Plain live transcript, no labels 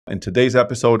In today's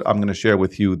episode, I'm going to share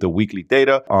with you the weekly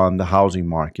data on the housing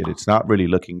market. It's not really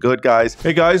looking good, guys.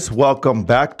 Hey guys, welcome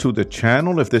back to the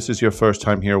channel. If this is your first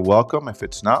time here, welcome. If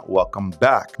it's not, welcome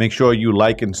back. Make sure you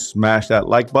like and smash that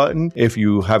like button. If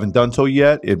you haven't done so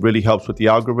yet, it really helps with the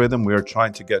algorithm. We are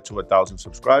trying to get to 1,000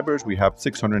 subscribers. We have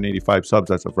 685 subs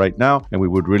as of right now, and we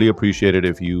would really appreciate it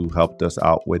if you helped us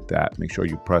out with that. Make sure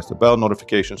you press the bell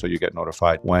notification so you get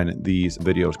notified when these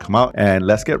videos come out. And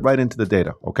let's get right into the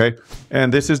data, okay?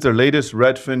 And this is the latest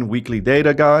Redfin weekly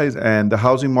data, guys, and the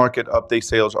housing market update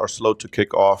sales are slow to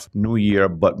kick off new year,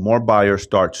 but more buyers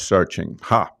start searching.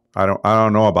 I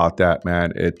don't know about that,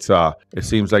 man. It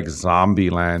seems like zombie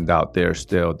land out there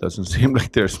still. It doesn't seem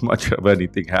like there's much of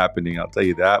anything happening, I'll tell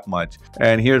you that much.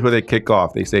 And here's where they kick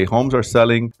off. They say homes are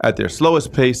selling at their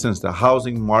slowest pace since the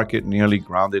housing market nearly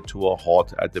grounded to a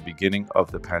halt at the beginning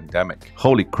of the pandemic.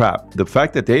 Holy crap. The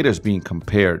fact that data is being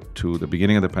compared to the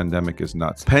beginning of the pandemic is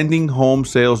nuts. Pending home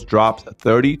sales dropped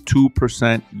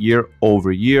 32% year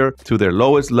over year to their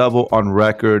lowest level on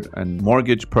record, and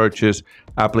mortgage purchase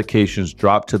applications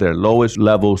dropped to their lowest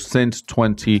level since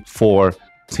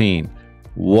 2014.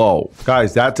 Whoa,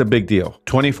 guys, that's a big deal.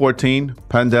 2014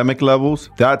 pandemic levels,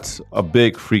 that's a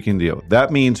big freaking deal.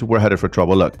 That means we're headed for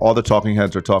trouble. Look, all the talking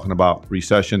heads are talking about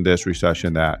recession this,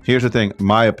 recession that. Here's the thing,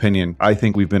 my opinion, I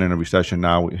think we've been in a recession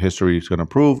now. History is going to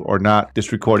prove or not.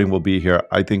 This recording will be here.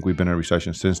 I think we've been in a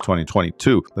recession since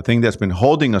 2022. The thing that's been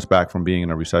holding us back from being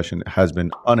in a recession has been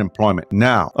unemployment.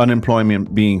 Now,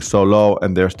 unemployment being so low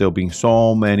and there still being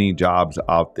so many jobs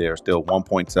out there, still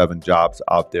 1.7 jobs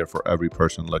out there for every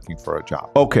person looking for a job.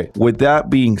 Okay, with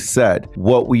that being said,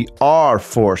 what we are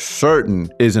for certain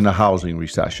is in a housing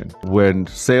recession. When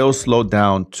sales slowed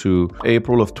down to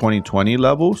April of 2020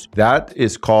 levels, that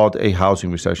is called a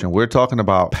housing recession. We're talking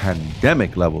about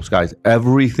pandemic levels, guys.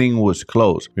 Everything was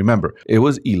closed. Remember, it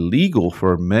was illegal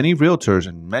for many realtors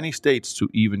in many states to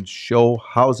even show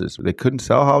houses. They couldn't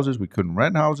sell houses. We couldn't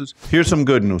rent houses. Here's some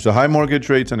good news. The high mortgage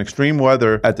rates and extreme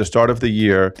weather at the start of the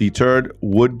year deterred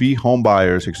would-be home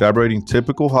buyers, exacerbating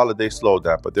typical holiday slowdown.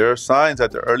 But there are signs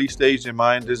that the early stage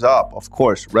demand is up. Of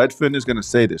course, Redfin is going to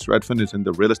say this. Redfin is in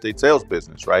the real estate sales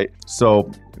business, right?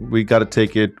 So we got to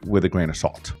take it with a grain of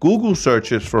salt. Google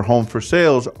searches for home for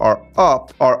sales are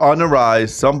on a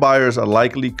rise. Some buyers are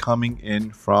likely coming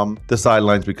in from the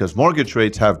sidelines because mortgage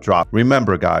rates have dropped.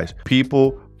 Remember, guys,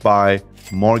 people buy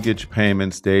mortgage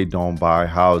payments, they don't buy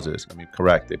houses. I mean,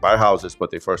 correct, they buy houses,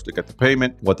 but they first look at the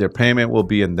payment, what their payment will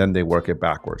be, and then they work it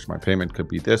backwards. My payment could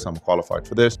be this, I'm qualified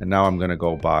for this, and now I'm gonna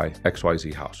go buy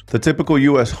XYZ house. The typical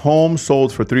US home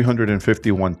sold for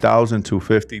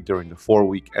 $351,250 during the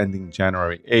 4-week ending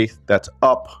January 8th. That's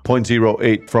up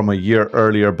 0.08 from a year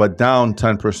earlier, but down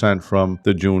 10% from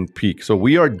the June peak. So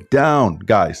we are down,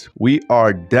 guys. We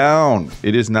are down.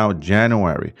 It is now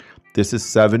January. This is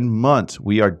 7 months.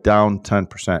 We are down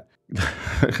 10%.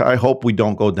 I hope we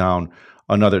don't go down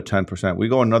another 10%. We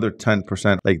go another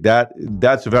 10% like that.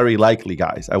 That's very likely,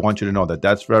 guys. I want you to know that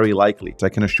that's very likely. I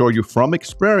can assure you from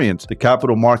experience, the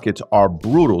capital markets are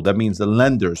brutal. That means the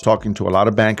lenders, talking to a lot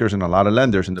of bankers and a lot of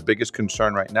lenders, and the biggest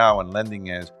concern right now in lending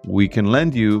is we can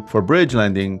lend you for bridge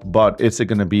lending, but it's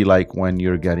going to be like when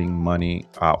you're getting money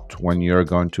out, when you're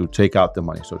going to take out the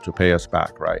money, so to pay us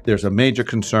back, right? There's a major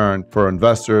concern for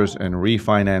investors and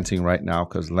refinancing right now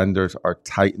because lenders are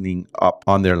tightening up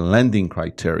on their lending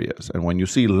criteria. And when you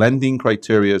see lending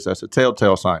criteria as a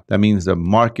telltale sign, that means the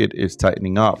market is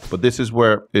tightening up. But this is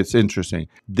where it's interesting.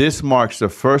 This marks the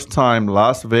first time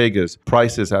Las Vegas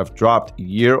prices have dropped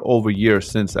year over year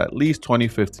since at least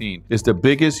 2015. It's the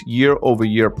biggest year over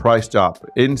year price drop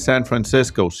in San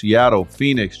Francisco, Seattle,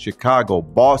 Phoenix, Chicago,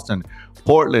 Boston,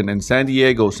 Portland, and San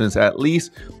Diego since at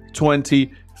least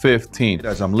 2015.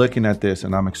 As I'm looking at this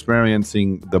and I'm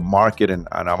experiencing the market and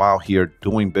I'm out here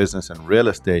doing business in real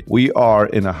estate, we are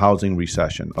in a housing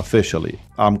recession officially.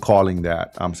 I'm calling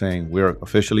that. I'm saying we're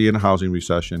officially in a housing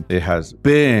recession. It has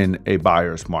been a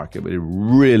buyer's market, but it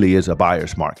really is a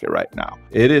buyer's market right now.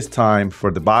 It is time for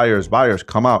the buyers. Buyers,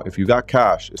 come out. If you got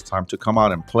cash, it's time to come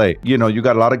out and play. You know, you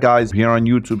got a lot of guys here on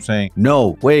YouTube saying,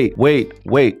 no, wait.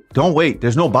 Don't wait.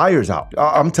 There's no buyers out.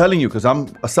 I'm telling you, because I'm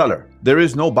a seller. There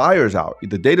is no buyers out.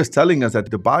 The data is telling us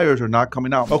that the buyers are not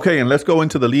coming out. Okay, and let's go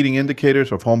into the leading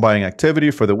indicators of home buying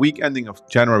activity. For the week ending of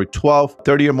January 12th,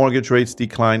 30-year mortgage rates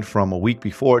declined from a week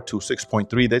before to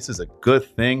 6.3. This is a good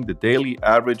thing. The daily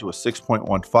average was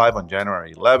 6.15 on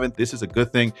January 11th. This is a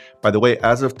good thing. By the way,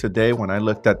 as of today, when I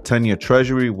looked at 10-year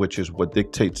Treasury, which is what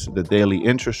dictates the daily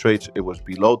interest rates, it was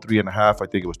below 3.5. I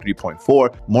think it was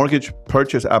 3.4. Mortgage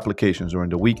purchase applications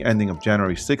during the week week ending of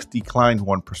January 6th declined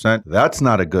 1%. That's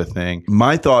not a good thing.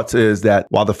 My thoughts is that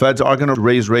while the Feds are going to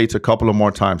raise rates a couple of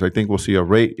more times, I think we'll see a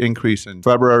rate increase in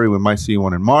February. We might see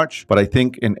one in March, but I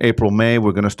think in April, May,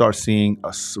 we're going to start seeing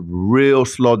a real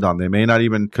slowdown. They may not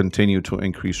even continue to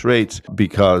increase rates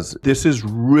because this is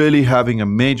really having a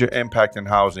major impact in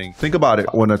housing. Think about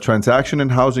it. When a transaction in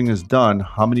housing is done,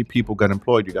 how many people get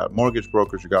employed? You got mortgage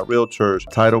brokers, you got realtors,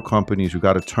 title companies, you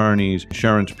got attorneys,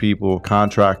 insurance people,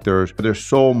 contractors. There's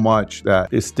so much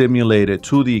that is stimulated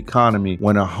to the economy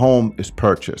when a home is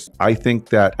purchased. I think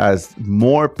that as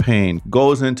more pain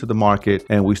goes into the market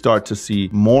and we start to see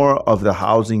more of the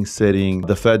housing sitting,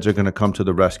 the Feds are going to come to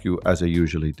the rescue as they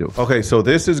usually do. Okay, so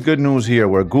this is good news here,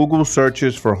 where Google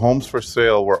searches for homes for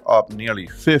sale were up nearly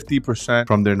 50%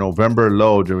 from their November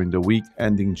low during the week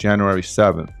ending January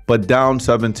 7th, but down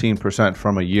 17%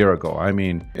 from a year ago. I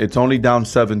mean, it's only down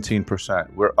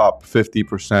 17%. We're up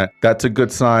 50%. That's a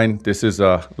good sign. This is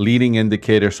a leading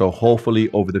indicator. So hopefully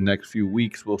over the next few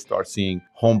weeks, we'll start seeing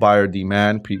home buyer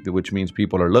demand, which means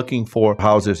people are looking for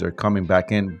houses, are coming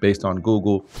back in based on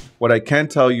Google. What I can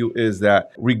tell you is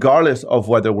that regardless of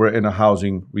whether we're in a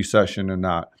housing recession or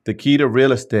not, the key to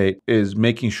real estate is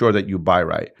making sure that you buy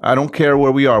right. I don't care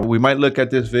where we are. We might look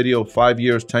at this video 5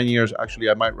 years, 10 years. Actually,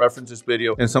 I might reference this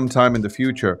video in some time in the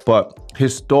future. But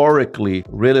historically,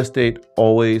 real estate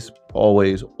always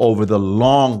over the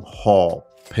long haul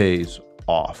pays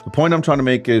off. The point I'm trying to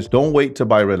make is don't wait to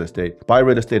buy real estate. Buy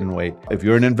real estate and wait. If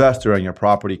you're an investor and your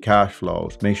property cash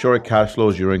flows, make sure it cash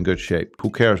flows, you're in good shape. Who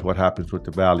cares what happens with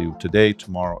the value today,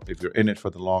 tomorrow, if you're in it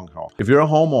for the long haul. If you're a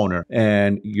homeowner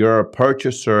and you're a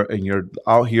purchaser and you're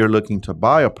out here looking to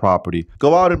buy a property,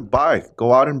 go out and buy.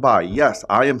 Go out and buy. Yes,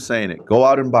 I am saying it. Go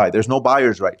out and buy. There's no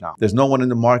buyers right now. There's no one in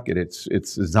the market.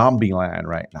 It's zombie land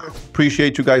right now.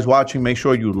 Appreciate you guys watching. Make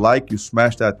sure you like, you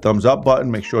smash that thumbs up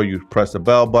button. Make sure you press the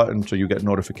bell button so you get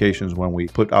notifications when we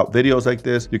put out videos like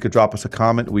this. You could drop us a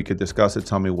comment. We could discuss it.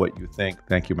 Tell me what you think.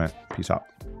 Thank you, man. Peace out.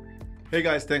 Hey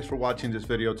guys, thanks for watching this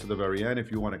video to the very end.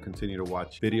 If you want to continue to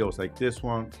watch videos like this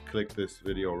one, click this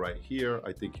video right here.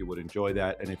 I think you would enjoy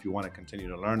that. And if you want to continue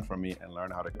to learn from me and learn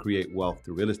how to create wealth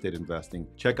through real estate investing,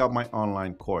 check out my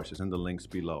online course. It's in the links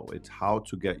below. It's how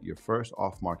to get your first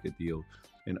off-market deal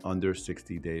in under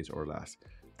 60 days or less.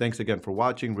 Thanks again for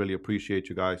watching. Really appreciate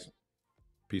you guys.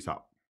 Peace out.